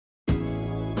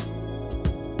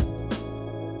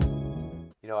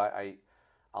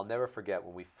I'll never forget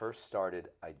when we first started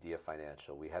Idea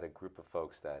Financial, we had a group of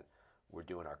folks that were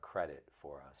doing our credit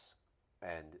for us.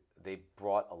 And they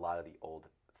brought a lot of the old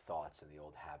thoughts and the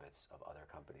old habits of other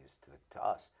companies to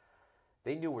us.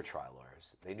 They knew we're trial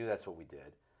lawyers. They knew that's what we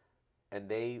did. And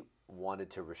they wanted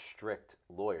to restrict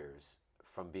lawyers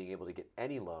from being able to get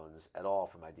any loans at all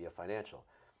from Idea Financial,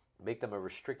 make them a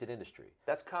restricted industry.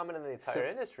 That's common in the entire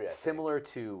industry, I think. Similar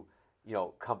to,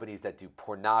 companies that do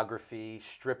pornography,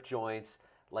 strip joints,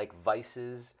 like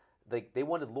Vices. They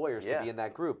wanted lawyers to be in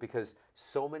that group because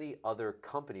so many other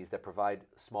companies that provide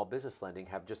small business lending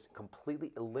have just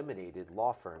completely eliminated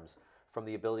law firms from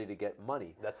the ability to get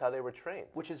money. That's how they were trained.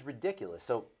 Which is ridiculous.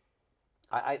 So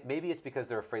maybe it's because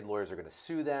they're afraid lawyers are going to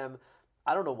sue them.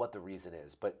 I don't know what the reason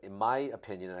is, but in my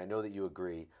opinion, and I know that you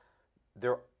agree,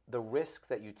 the risk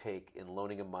that you take in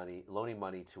loaning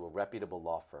money to a reputable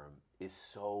law firm is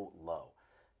so low.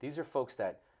 These are folks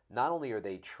that not only are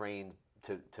they trained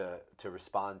to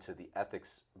respond to the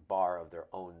ethics bar of their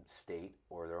own state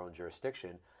or their own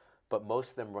jurisdiction, but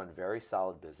most of them run very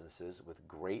solid businesses with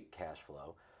great cash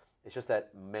flow. It's just that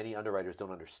many underwriters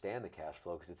don't understand the cash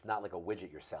flow because it's not like a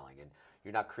widget you're selling and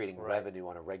you're not creating revenue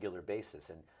on a regular basis.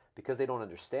 And because they don't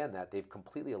understand that, they've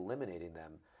completely eliminated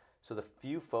them. So the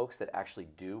few folks that actually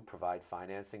do provide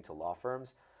financing to law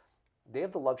firms, they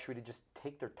have the luxury to just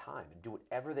take their time and do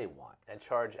whatever they want. And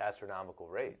charge astronomical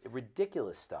rates.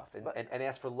 Ridiculous stuff. And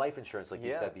ask for life insurance like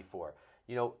you said before.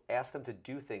 Ask them to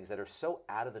do things that are so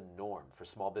out of the norm for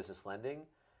small business lending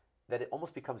that it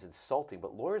almost becomes insulting.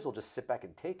 But lawyers will just sit back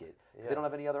and take it because they don't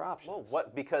have any other options. Well,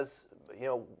 because,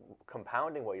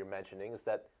 compounding what you're mentioning is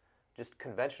that just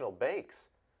conventional banks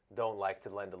don't like to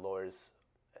lend to lawyers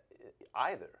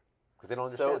either. Because they don't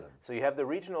understand them. So you have the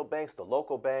regional banks, the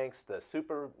local banks, the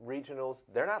super regionals.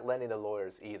 They're not lending to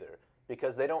lawyers either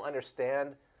because they don't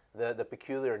understand the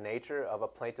peculiar nature of a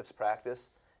plaintiff's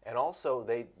practice. And also,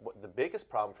 the biggest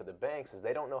problem for the banks is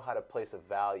they don't know how to place a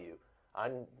value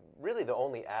on really the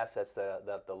only assets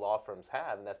that the law firms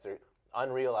have, and that's their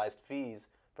unrealized fees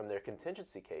from their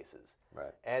contingency cases.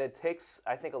 Right. And it takes,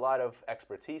 I think, a lot of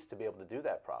expertise to be able to do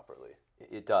that properly.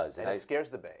 It does. And it scares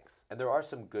the banks. And there are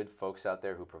some good folks out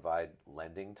there who provide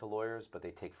lending to lawyers, but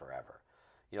they take forever.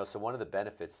 So one of the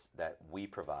benefits that we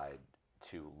provide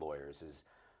to lawyers is,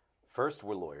 first,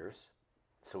 we're lawyers,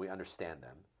 so we understand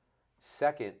them.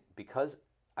 Second, because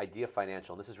Idea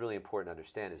Financial, and this is really important to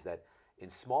understand, is that in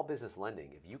small business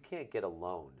lending, if you can't get a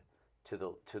loan to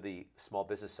the small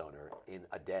business owner in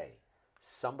a day,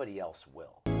 somebody else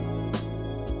will.